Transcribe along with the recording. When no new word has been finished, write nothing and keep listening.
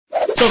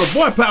So the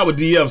boy Power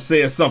DF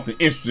said something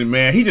interesting,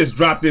 man. He just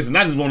dropped this, and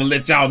I just want to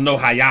let y'all know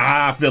how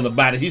I feel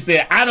about it. He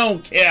said, I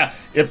don't care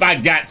if I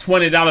got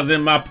 $20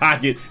 in my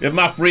pocket. If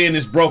my friend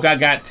is broke, I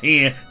got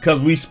 10 because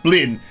we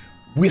splitting.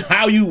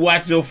 How you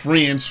watch your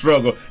friends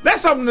struggle.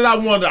 That's something that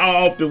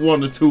I often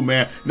wonder too,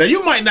 man. Now,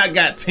 you might not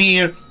got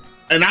 10,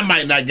 and I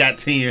might not got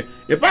 10.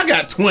 If I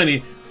got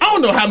 20, I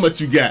don't know how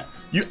much you got.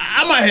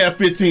 I might have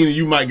 15 and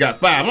you might got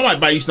 5. I might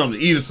buy you something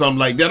to eat or something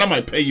like that. I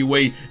might pay you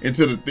way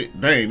into the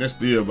dang, that's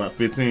still about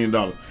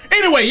 $15.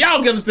 Anyway, y'all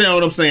can understand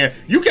what I'm saying.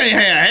 You can't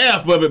have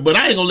half of it, but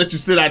I ain't gonna let you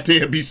sit out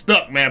there and be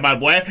stuck, man, my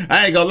boy.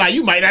 I ain't gonna lie,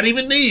 you might not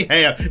even need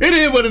half. It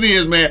is what it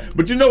is, man.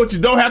 But you know what you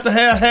don't have to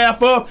have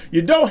half of?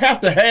 You don't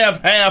have to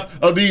have half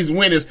of these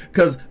winners,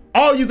 because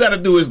all you gotta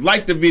do is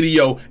like the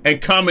video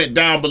and comment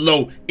down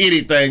below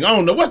anything. I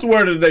don't know, what's the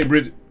word of the day,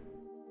 Bridget?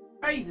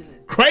 Craziness.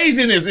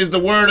 Craziness is the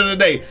word of the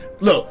day.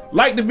 Look,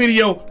 like the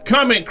video,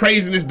 comment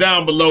craziness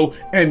down below,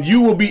 and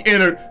you will be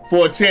entered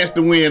for a chance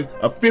to win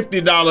a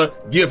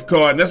 $50 gift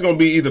card. And that's going to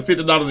be either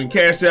 $50 in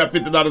Cash App,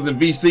 $50 in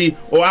VC,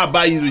 or I'll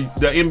buy you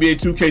the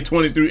NBA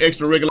 2K23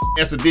 extra regular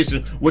ass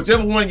edition,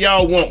 whichever one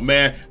y'all want,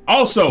 man.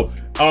 Also,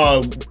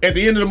 at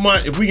the end of the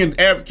month, if we can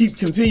keep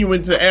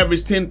continuing to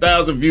average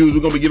 10,000 views, we're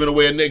going to be giving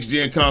away a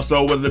next-gen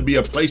console, whether it be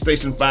a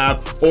PlayStation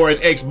 5 or an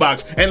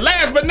Xbox. And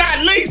last but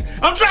not least,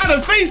 I'm trying to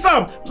see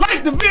something.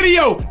 Like the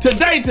video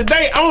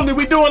today only.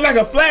 We doing like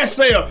a flash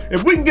sale.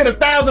 If we can get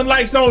 1,000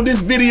 likes on this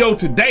video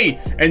today,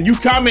 and you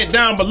comment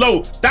down below,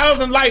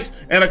 1,000 likes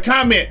and a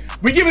comment,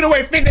 we're giving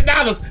away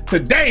 $50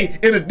 today,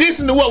 in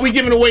addition to what we're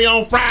giving away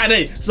on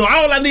Friday. So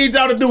all I need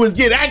y'all to do is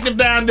get active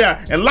down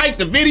there and like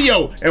the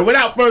video. And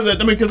without further,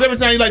 because every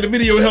time you like the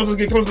video, it helps us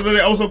get closer to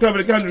that also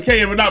cover the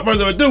 100K. And without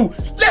further ado,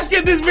 let's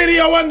get this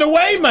video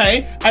underway,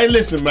 man. Hey,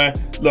 listen, man.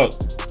 Look,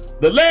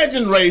 the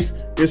legend race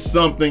is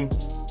something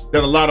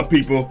that a lot of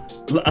people,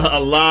 a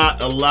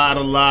lot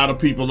of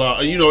people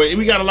are, you know,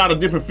 we got a lot of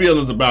different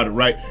feelings about it,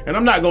 right? And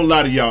I'm not gonna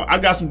lie to y'all, I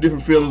got some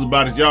different feelings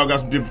about it. Y'all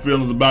got some different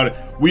feelings about it.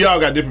 We all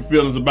got different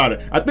feelings about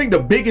it. I think the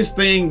biggest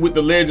thing with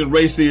the legend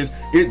race is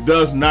it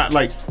does not,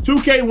 like,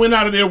 2K went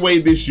out of their way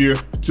this year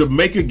to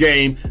make a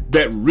game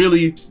that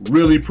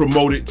really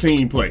promoted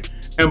team play.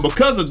 And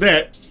because of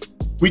that,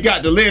 we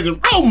got the legend.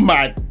 Oh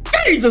my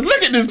Jesus,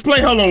 look at this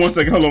play. Hold on one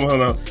second.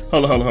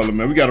 Hold on,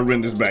 man. We gotta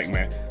run this back,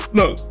 man.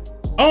 Look,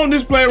 on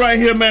this play right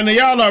here, man, now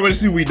y'all already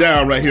see we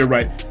down right here,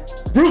 right?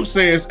 Brute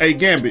says, hey,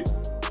 Gambit.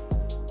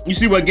 You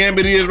see what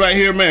Gambit is right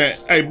here, man?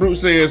 Hey, Brute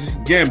says,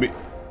 Gambit,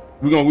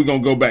 we're gonna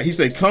go back. He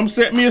said, come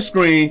set me a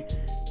screen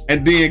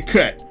and then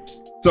cut.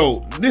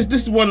 So this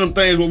is one of them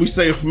things where we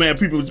say, man,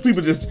 people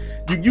just,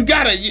 you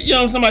gotta, you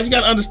know, somebody, you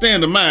gotta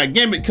understand the mind.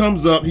 Gambit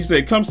comes up, he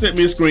said, come set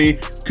me a screen,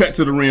 cut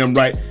to the rim,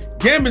 right?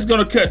 Gambit's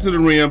gonna cut to the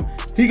rim.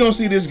 He gonna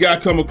see this guy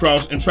come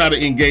across and try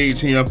to engage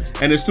him.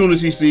 And as soon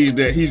as he sees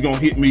that, he's gonna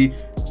hit me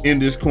in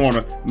this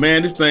corner.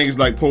 Man, this thing is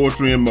like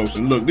poetry in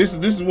motion. Look, this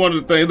is one of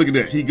the things. Look at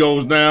that. He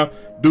goes down,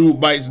 dude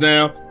bites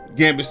down.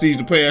 Gambit sees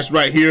the pass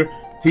right here.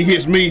 He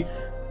hits me.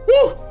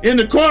 Woo! In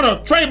the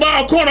corner, tray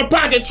ball, corner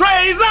pocket,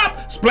 trays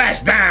up,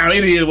 splash down.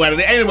 It is what it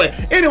is.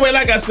 Anyway,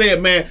 like I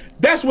said, man,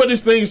 that's what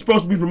this thing is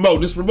supposed to be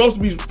promoting. It's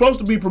supposed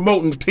to be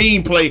promoting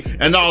team play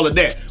and all of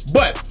that.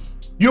 But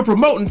you're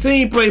promoting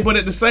team play, but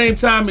at the same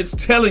time, it's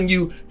telling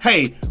you,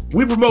 hey,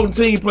 we're promoting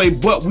team play,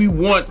 but we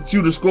want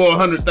you to score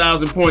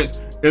 100,000 points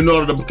in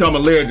order to become a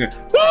legend.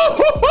 Woo,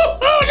 hoo, hoo,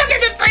 hoo, look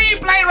at the team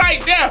play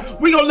right there.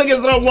 We gonna look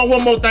at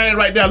one more thing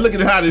right there. Look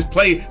at how this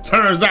play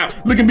turns out.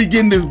 Look at me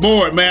getting this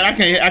board, man. I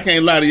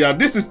can't lie to y'all.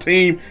 This is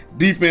team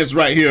defense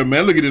right here,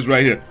 man. Look at this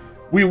right here.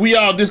 We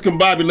all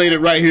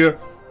discombobulated right here.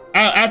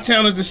 I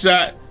challenge the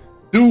shot.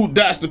 Dude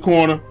dots the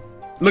corner.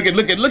 Look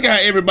at how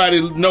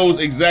everybody knows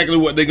exactly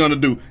what they're gonna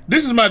do.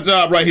 This is my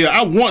job right here.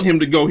 I want him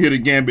to go here to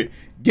Gambit.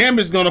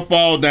 Gambit's gonna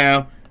fall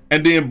down,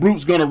 and then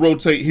Brute's gonna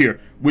rotate here,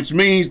 which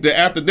means that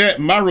after that,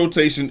 my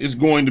rotation is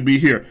going to be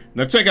here.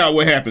 Now check out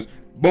what happens.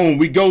 Boom,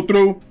 we go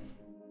through.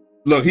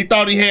 Look, he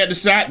thought he had the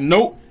shot.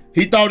 Nope.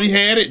 He thought he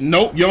had it.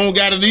 Nope, you don't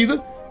got it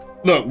either.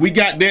 Look, we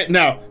got that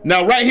now.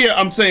 Now right here,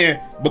 I'm saying,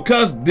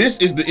 because this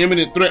is the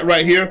imminent threat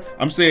right here,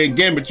 I'm saying,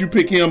 Gambit, you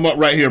pick him up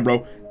right here,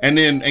 bro. And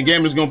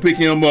Gambit's gonna pick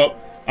him up.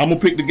 I'm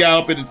gonna pick the guy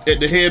up at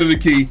the head of the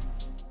key.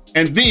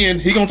 And then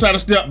he gonna try to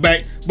step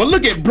back. But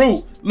look at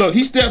Brute. Look,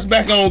 he steps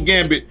back on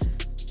Gambit.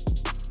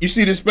 You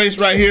see this space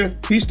right here?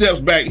 He steps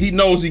back. He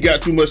knows he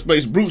got too much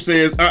space. Brute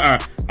says,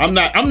 I'm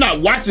not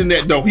watching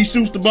that though. He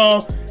shoots the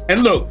ball.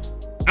 And look,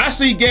 I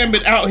see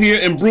Gambit out here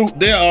and Brute,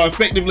 they are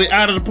effectively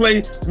out of the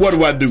play.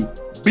 What do?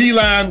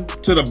 Beeline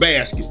to the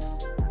basket.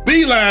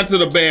 Beeline to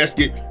the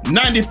basket.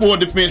 94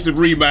 defensive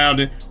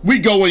rebounding. We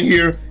go in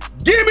here.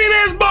 Give me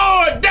this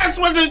board. That's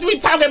what we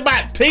talking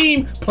about.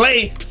 Team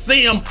play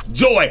sim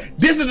joy.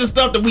 This is the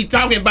stuff that we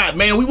talking about,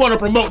 man. We want to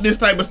promote this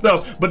type of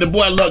stuff, but the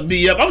boy Luck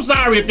DF. I'm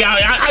sorry if y'all,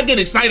 I get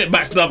excited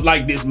about stuff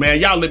like this, man.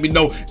 Y'all let me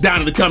know down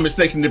in the comment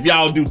section if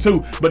y'all do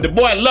too. But the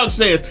boy Luck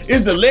says,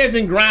 is the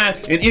legend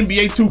grind in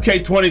NBA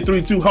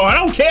 2K23 too hard?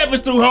 I don't care if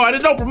it's too hard.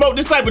 It don't promote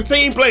this type of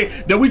team play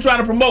that we trying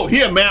to promote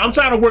here, man. I'm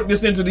trying to work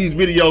this into these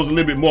videos a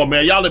little bit more,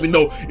 man. Y'all let me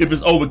know if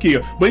it's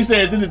overkill. But he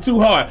says, is it too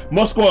hard?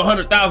 Must score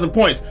 100,000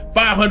 points,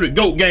 500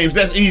 GOAT games.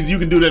 That's easy. You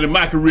can do that in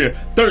my career.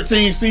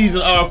 13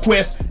 season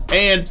quests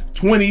and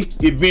 20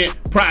 event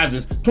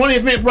prizes. 20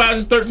 event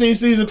prizes, 13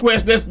 season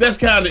quests. That's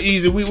kind of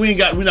easy.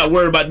 We're not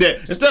worried about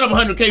that. Instead of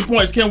 100K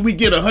points, can we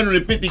get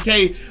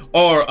 150K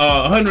or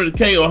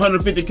 100K or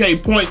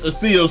 150K points,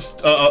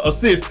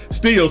 assists,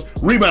 steals,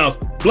 rebounds,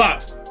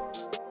 blocks?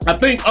 I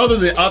think other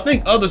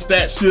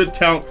stats should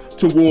count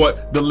toward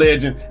the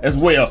legend as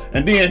well.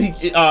 And then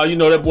he, you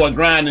know, that boy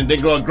grinding, they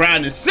go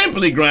grinding,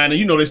 simply grinding.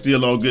 You know, they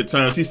still on good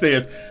terms. He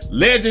says,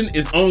 legend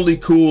is only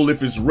cool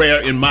if it's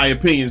rare, in my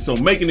opinion. So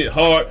making it a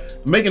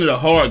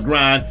hard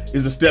grind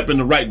is a step in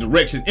the right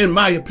direction, in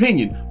my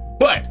opinion.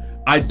 But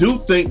I do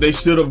think they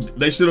should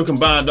have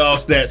combined all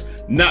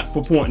stats,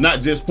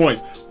 not just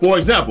points. For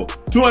example,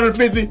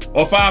 250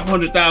 or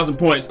 500,000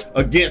 points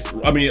against,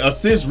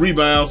 assists,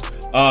 rebounds,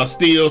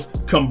 steals,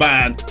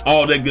 combined,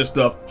 all that good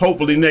stuff.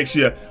 Hopefully next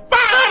year,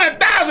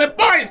 500,000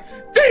 points.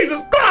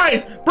 Jesus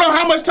Christ, bro!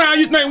 How much time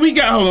you think we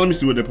got? Hold on, let me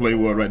see what the play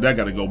was. Right there, I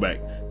gotta go back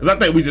because I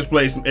think we just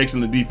played some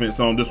excellent defense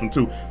on this one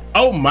too.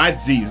 Oh my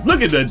jeez,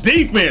 look at the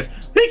defense.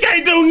 He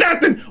can't do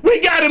nothing. We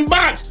got him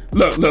boxed.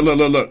 Look.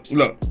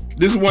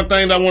 This is one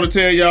thing that I want to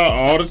tell y'all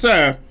all the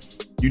time.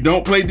 You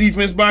don't play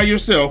defense by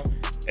yourself.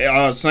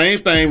 Same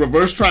thing,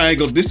 reverse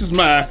triangle. This is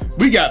mine.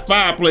 We got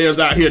 5 players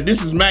out here.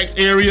 This is Max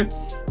area.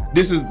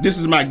 This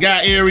is my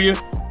guy area.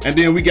 And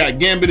then we got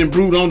Gambit and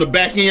Brute on the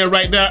back end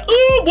right now.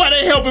 Ooh, boy,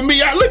 they helping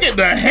me out. Look at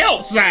the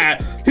help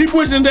side. He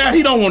pushing down.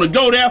 He don't want to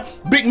go there.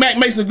 Big Mac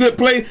makes a good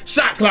play.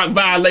 Shot clock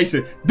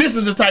violation. This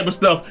is the type of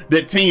stuff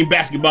that team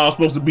basketball is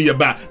supposed to be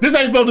about. This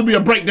ain't supposed to be a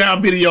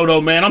breakdown video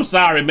though, man. I'm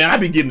sorry, man. I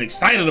be getting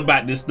excited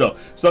about this stuff.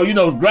 So, you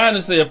know,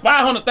 Grinding said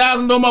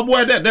 500,000 though, my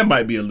boy. That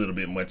might be a little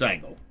bit much. I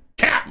ain't gonna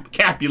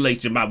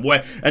capulate you, my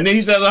boy. And then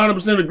he says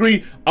 100%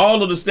 agree.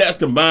 All of the stats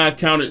combined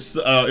counted.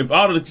 If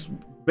all of the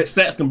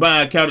stats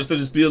combined counted, such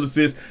as steal,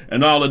 assists,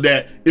 and all of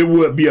that, it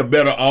would be a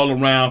better all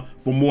around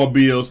for more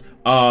bills.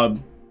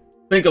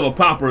 Think of a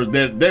popper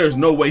that there's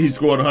no way he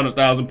scored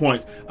 100,000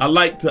 points. I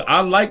like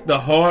the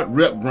hard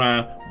rep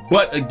grind,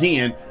 but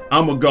again,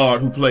 I'm a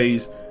guard who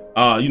plays,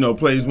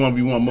 plays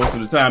 1v1 most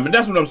of the time, and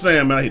that's what I'm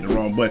saying, man. I hit the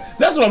wrong button.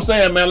 That's what I'm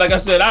saying, man. Like I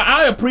said,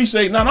 I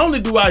appreciate. Not only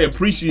do I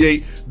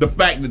appreciate the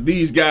fact that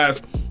these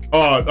guys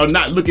are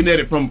not looking at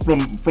it from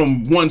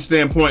one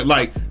standpoint,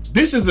 like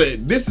this is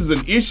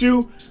an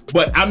issue,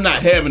 but I'm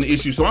not having the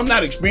issue, so I'm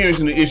not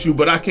experiencing the issue,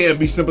 but I can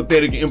be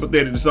sympathetic and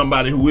empathetic to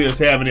somebody who is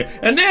having it.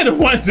 And then the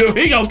one dude,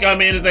 he gonna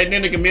come in and say,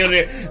 then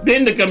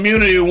the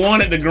community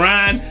wanted the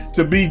grind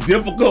to be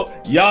difficult.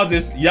 Y'all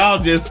just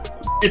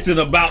itching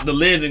about the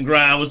legend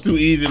grind was too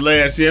easy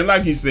last year. And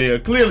like he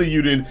said, clearly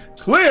you didn't.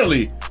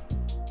 Clearly,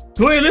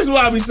 this is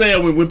why we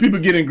saying when people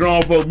get in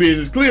grown folk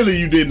business, clearly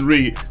you didn't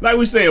read. Like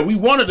we said, we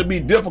want it to be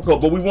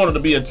difficult, but we want it to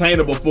be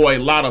attainable for we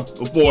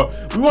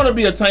want to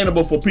be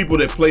attainable for people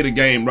that play the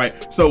game,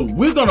 right? So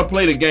we're gonna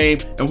play the game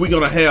and we're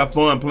gonna have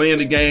fun playing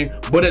the game,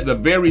 but at the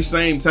very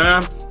same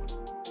time,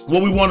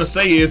 what we want to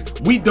say is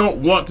we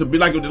don't want to be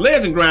like with the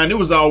legend grind. It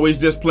was always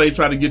just play,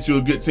 try to get you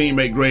a good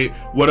teammate grade,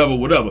 whatever.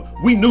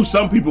 We knew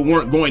some people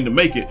weren't going to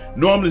make it.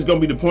 Normally it's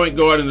going to be the point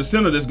guard and the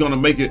center that's going to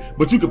make it,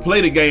 but you could play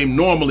the game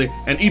normally,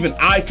 and even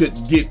I could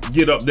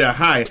get up there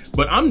high.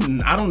 But I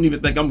don't even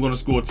think I'm going to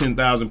score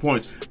 10,000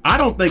 points. I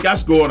don't think I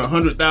scored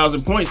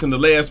 100,000 points in the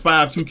last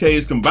 5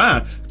 2Ks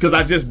combined, because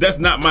that's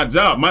not my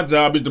job. My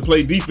job is to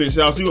play defense.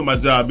 Y'all see what my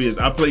job is.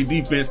 I play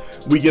defense.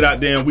 We get out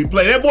there and we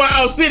play. That boy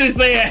out City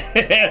saying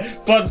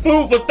for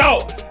food for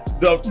thought,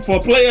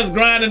 for players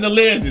grinding the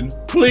legend,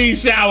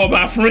 please shower,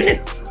 my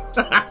friends.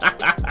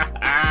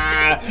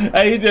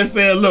 Hey, he just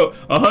saying, look,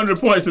 100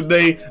 points a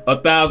day,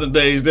 1,000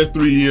 days, that's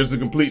 3 years to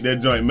complete that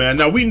joint, man.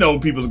 Now we know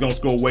people are gonna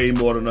score way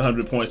more than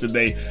 100 points a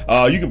day.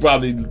 You could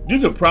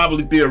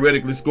probably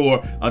theoretically score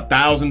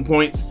 1,000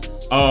 points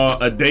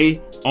a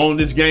day on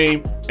this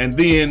game, and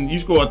then you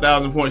score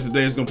 1,000 points a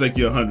day, it's gonna take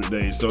you 100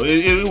 days. So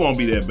it won't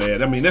be that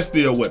bad. I mean, that's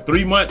still what,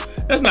 3 months?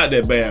 That's not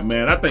that bad,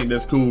 man. I think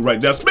that's cool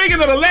right there. Speaking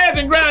of the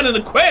legend grind and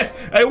the quest,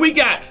 hey, we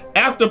got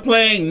after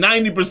playing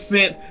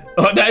 90%.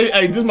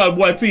 Hey, this is my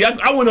boy T.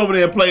 I went over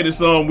there and played this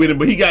song with him,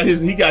 but he got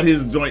his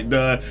joint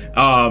done.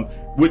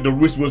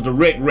 Which was the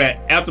Wreck Rat.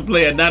 After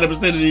playing 90%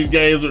 of these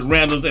games with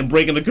randoms and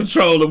breaking the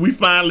controller, we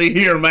finally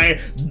here, man.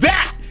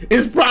 That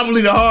is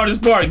probably the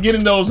hardest part,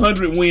 getting those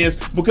 100 wins,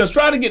 because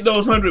trying to get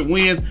those 100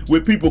 wins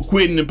with people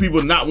quitting and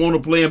people not want to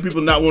play and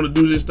people not want to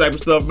do this type of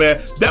stuff,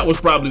 man, that was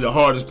probably the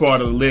hardest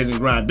part of the legend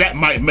grind. That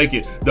might make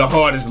it the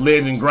hardest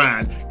legend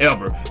grind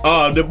ever.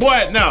 The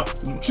boy, now,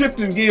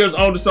 shifting gears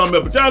on to something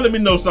else, but y'all let me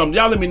know something.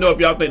 Y'all let me know if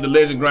y'all think the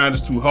legend grind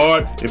is too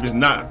hard, if it's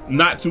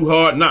not too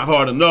hard, not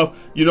hard enough.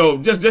 You know,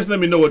 just let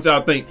me know what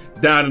y'all think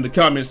down in the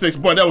comment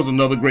section. Boy, that was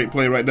another great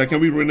play right there. Can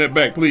we run that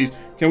back, please?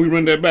 Can we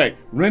run that back?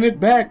 Run it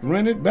back,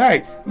 run it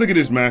back. Look at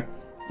this, man.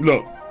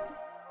 Look,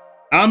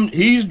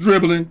 he's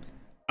dribbling.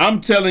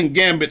 I'm telling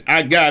Gambit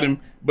I got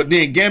him, but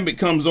then Gambit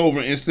comes over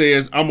and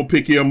says, I'm gonna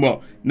pick him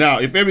up. Now,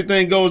 if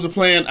everything goes to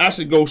plan, I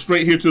should go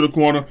straight here to the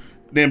corner.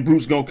 Then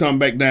Brute's gonna come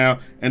back down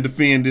and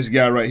defend this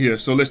guy right here.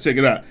 So let's check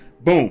it out.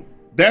 Boom.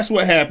 That's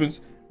what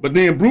happens. But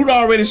then Brute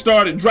already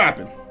started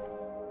dropping.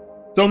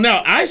 So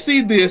now I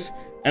see this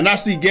and I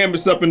see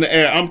Gambit's up in the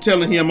air. I'm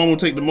telling him I'm gonna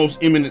take the most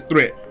imminent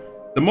threat.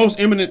 The most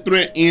imminent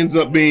threat ends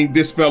up being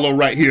this fellow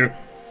right here.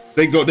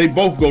 They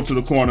both go to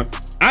the corner.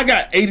 I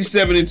got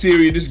 87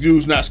 interior. This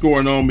dude's not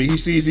scoring on me. He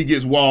sees he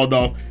gets walled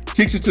off,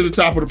 kicks it to the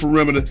top of the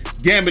perimeter.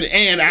 Gambit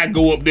and I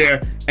go up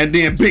there, and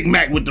then Big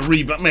Mac with the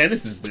rebound. Man,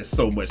 this is just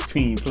so much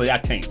team play. I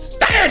can't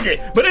stand it.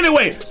 But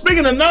anyway,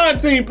 speaking of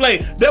non-team play,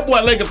 that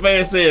boy Laker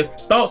fan says,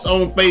 thoughts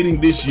on fading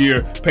this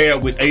year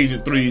paired with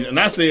Agent 3s. And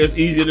I say it's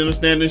easier than a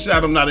standing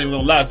shot. I'm not even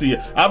gonna lie to you.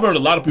 I've heard a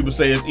lot of people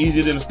say it's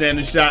easier than a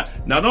standing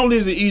shot. Not only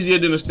is it easier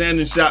than a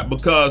standing shot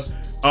because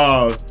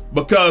of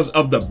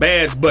the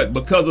badge, but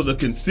because of the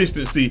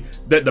consistency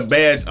that the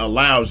badge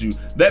allows you.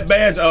 That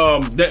badge,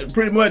 that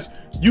pretty much,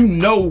 you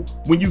know,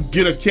 when you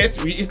get a catch,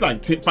 it's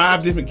like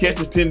 5 different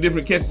catches, 10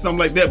 different catches, something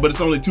like that, but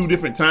it's only 2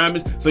 different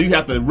timers, so you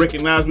have to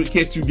recognize what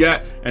catch you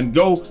got and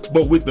go.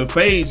 But with the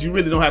fades, you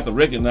really don't have to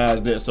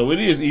recognize that, so it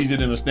is easier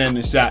than a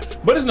standing shot,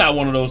 but it's not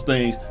one of those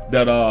things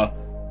that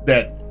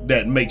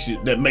that makes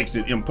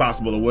it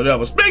impossible or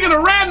whatever. Speaking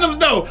of randoms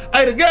though,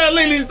 hey, the girl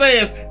Lily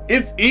says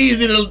it's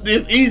easy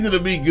to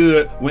be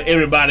good when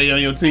everybody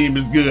on your team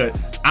is good.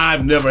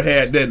 I've never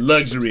had that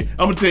luxury.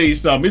 I'm gonna tell you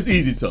something, it's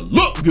easy to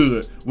look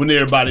good when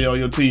everybody on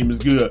your team is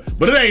good,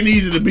 but it ain't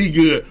easy to be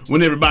good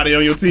when everybody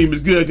on your team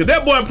is good, because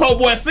that boy Po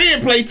Boy Sin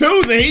play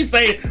Tuesday, and he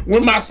say,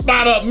 when my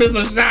spot up miss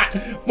a shot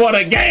for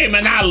the game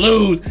and I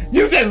lose,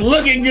 you just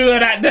looking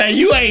good out there,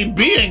 you ain't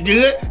being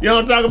good. You know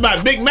what I'm talking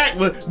about? Big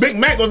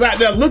Mac was out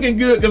there looking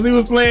good because he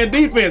was playing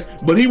defense,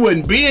 but he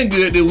wasn't being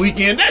good this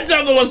weekend. That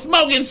jungle was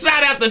smoking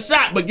shot after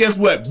shot, but guess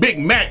what? Big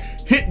Mac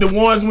hit the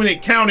ones when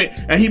it counted,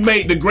 and he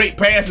made the great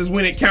passes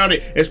when it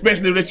counted,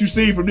 especially that you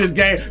see from this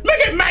game. Look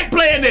at Mac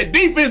playing that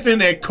defense in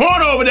that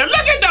corner over there. Look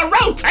at the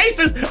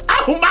rotations.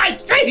 Oh my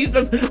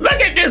Jesus. Look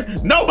at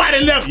this.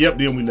 Nobody left. Yep,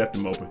 then we left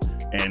him open.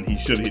 And he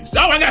should have hit.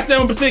 Oh, I got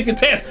 7%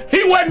 contest.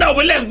 He wasn't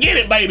open. Let's get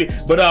it, baby.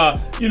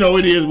 But you know,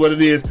 it is what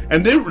it is.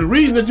 And the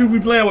reason that you be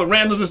playing with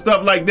randoms and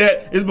stuff like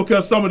that is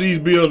because some of these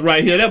builds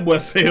right here, that boy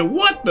said,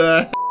 what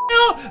the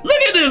hell?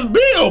 Look at this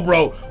build,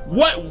 bro.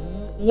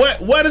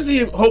 What is he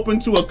hoping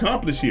to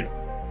accomplish here?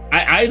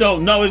 I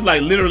don't know. It's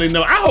like literally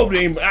no. I hope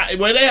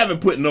they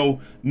haven't put no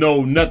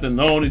nothing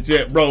on it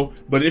yet, bro.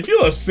 But if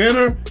you're a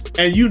center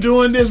and you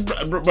doing this,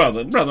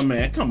 brother,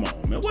 man, come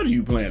on, man. What are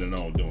you planning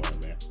on doing,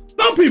 man?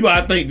 Some people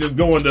I think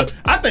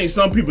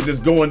some people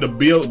just go into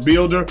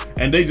builder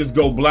and they just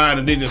go blind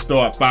and they just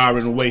start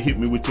firing away. Hit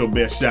me with your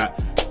best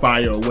shot.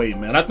 Fire away,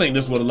 man. I think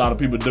that's what a lot of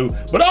people do.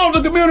 But on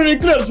the community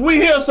clips, we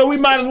here, so we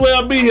might as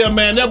well be here,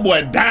 man. That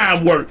boy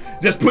Dime Work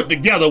just put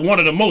together one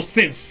of the most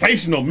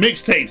sensational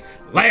mixtapes.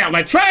 Layup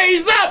like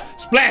trays up,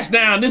 splash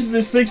down. This is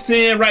his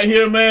 6'10" right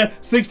here, man.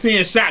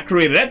 6'10" shot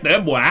creator.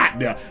 That boy out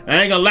there.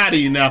 I ain't gonna lie to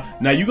you now.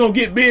 Now you gonna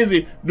get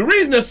busy. The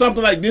reason that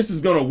something like this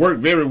is gonna work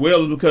very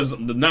well is because the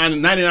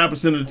 99%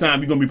 of the time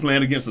you're gonna be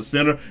playing against a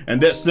center,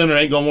 and that center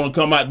ain't gonna want to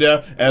come out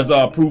there, as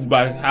proved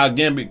by how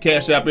Gambit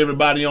cash out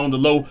everybody on the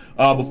low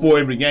before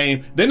every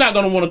game. They're not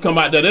gonna want to come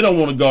out there. They don't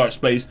want to guard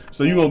space,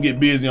 so you're gonna get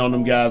busy on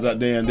them guys out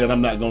there. And then I'm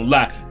not gonna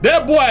lie.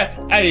 That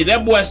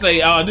boy say,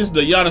 this is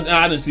the Giannis.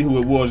 I didn't see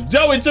who it was.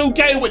 Joey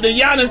 2K with the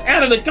Giannis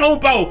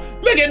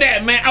Antetokounmpo. Look at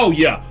that, man. Oh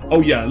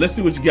yeah. Let's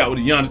see what you got with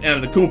the Giannis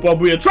Antetokounmpo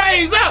build.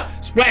 Trays up,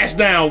 splash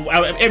down.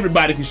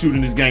 Everybody can shoot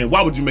in this game.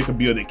 Why would you make a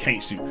build that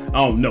can't shoot?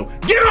 I don't know.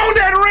 Get on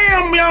that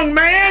rim, young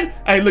man.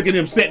 Hey, look at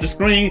him set the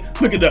screen.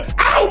 Look at the,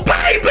 oh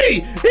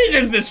baby, he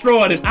just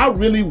destroyed him. I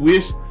really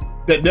wish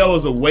that there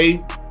was a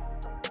way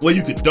where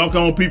you could dunk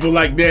on people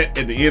like that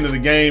at the end of the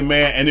game,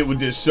 man, and it would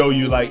just show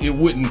you, like, it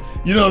wouldn't,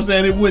 you know what I'm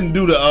saying? It wouldn't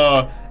do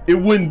the it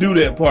wouldn't do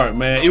that part,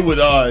 man. It would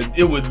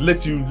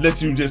let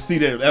you just see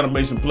that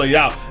animation play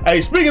out.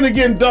 Hey, speaking of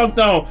getting dunked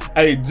on,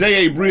 hey,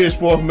 J.A.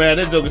 Bridgeforth, man,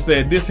 that joker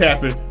said this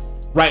happened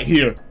right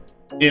here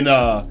in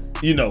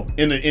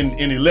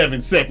in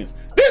 11 seconds.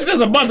 This is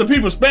just a bunch of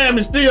people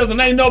spamming steals and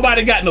ain't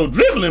nobody got no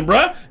dribbling,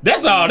 bruh.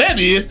 That's all that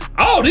is.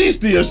 All these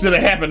steals should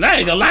have happened. I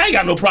ain't gonna lie, I ain't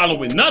got no problem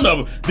with none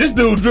of them. This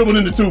dude dribbled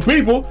into 2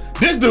 people.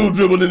 This dude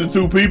dribbled into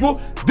 2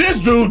 people. This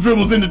dude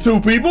dribbles into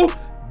 2 people.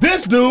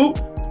 This dude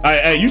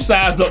Hey, you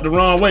sized up the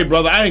wrong way,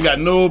 brother. I ain't got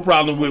no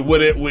problem with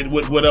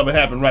whatever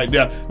happened right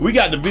there. We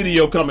got the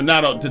video coming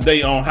out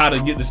today on how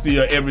to get the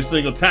steal every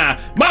single time.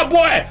 My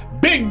boy,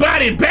 Big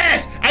Body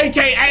Bash,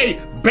 aka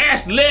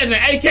Bash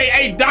Legend,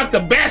 aka Dr.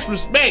 Bash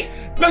Respect.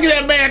 Look at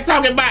that man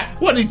talking about,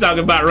 what he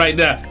talking about right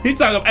now? He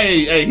talking,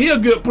 hey, he a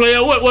good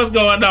player. What's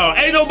going on?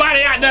 Ain't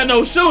nobody out there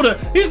no shooter.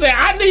 He said,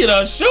 I need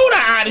a shooter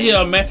out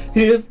here, man.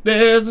 If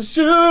there's a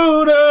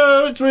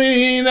shooter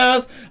between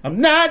us, I'm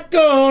not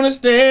gonna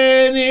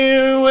stand in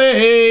your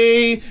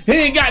way. He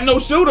ain't got no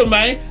shooter,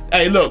 man.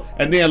 Hey, look,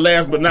 and then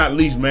last but not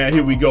least, man,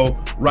 here we go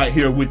right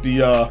here with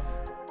the,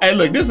 hey,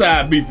 look, this is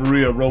how it be for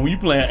real, bro. When you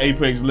playing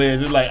Apex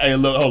Legends, it's like, hey,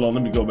 look, hold on,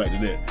 let me go back to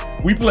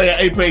that. We playing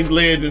Apex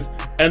Legends,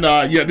 and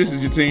yeah, this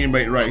is your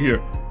teammate right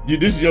here.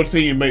 This is your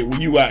teammate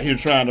when you out here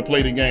trying to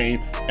play the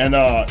game, and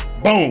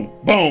boom,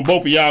 boom,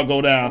 both of y'all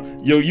go down.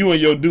 You and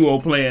your duo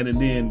playing, and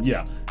then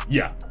yeah,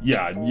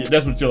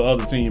 that's what your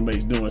other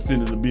teammates doing,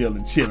 sitting in the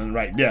building, chilling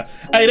right there.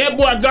 Hey, that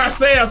boy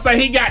Garcelle say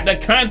he got the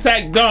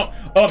contact dunk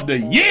of the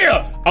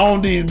year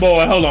on these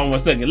boys. Hold on one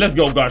second. Let's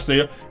go,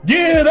 Garcelle.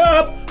 Get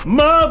up,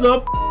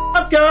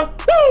 motherfucker.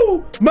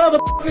 Woo!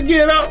 Motherfucker,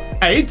 get up.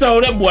 Hey, he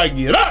told that boy,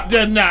 get up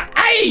just now.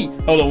 Hey!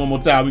 Hold on one more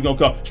time. We gonna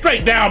come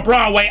straight down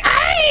Broadway.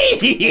 Hey!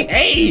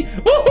 Hey!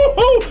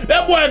 Woo-hoo-hoo!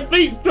 That boy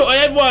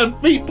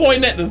feet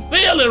pointing at the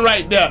ceiling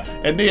right there.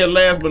 And then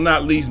last but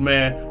not least,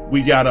 man,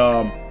 we got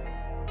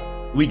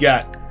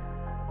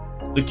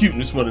the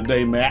cuteness for the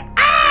day, man.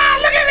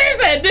 Look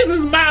at this. This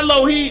is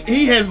Milo.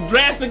 He has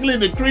drastically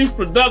decreased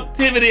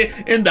productivity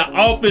in the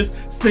office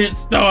since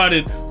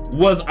started.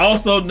 Was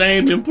also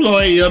named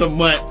Employee of the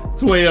Month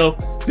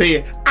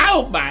 12/10.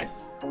 Oh my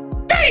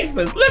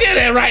Jesus. Look at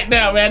that right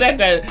now, man.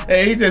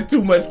 Hey, he's just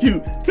too much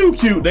cute. Too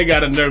cute. They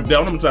got a nerf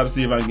down. I'm gonna try to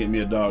see if I can get me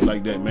a dog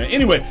like that, man.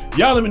 Anyway,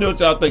 y'all let me know what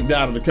y'all think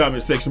down in the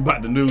comment section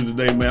about the news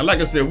today, man.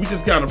 Like I said, we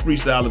just kind of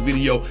freestyle a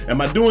video.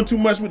 Am I doing too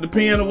much with the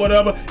pen or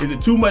whatever? Is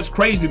it too much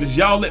craziness?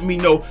 Y'all let me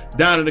know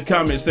down in the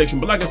comment section.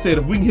 But like I said,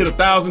 if we can hit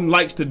 1,000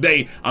 likes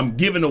today, I'm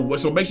giving away.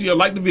 So make sure you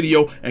like the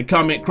video and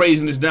comment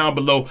craziness down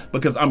below,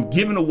 because I'm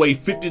giving away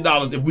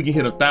 $50 if we can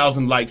hit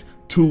 1,000 likes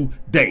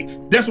today.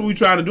 That's what we're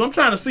trying to do. I'm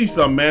trying to see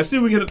something, man. See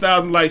if we get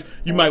 1,000 likes,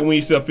 you might win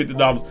yourself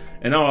 $50.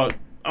 And I'm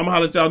gonna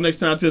holler at y'all next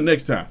time. Till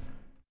next time,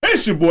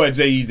 it's your boy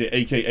Eazy,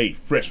 aka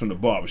Fresh from the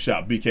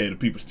Barbershop, BK the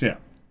People's Champ.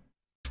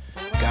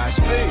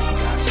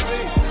 Godspeed.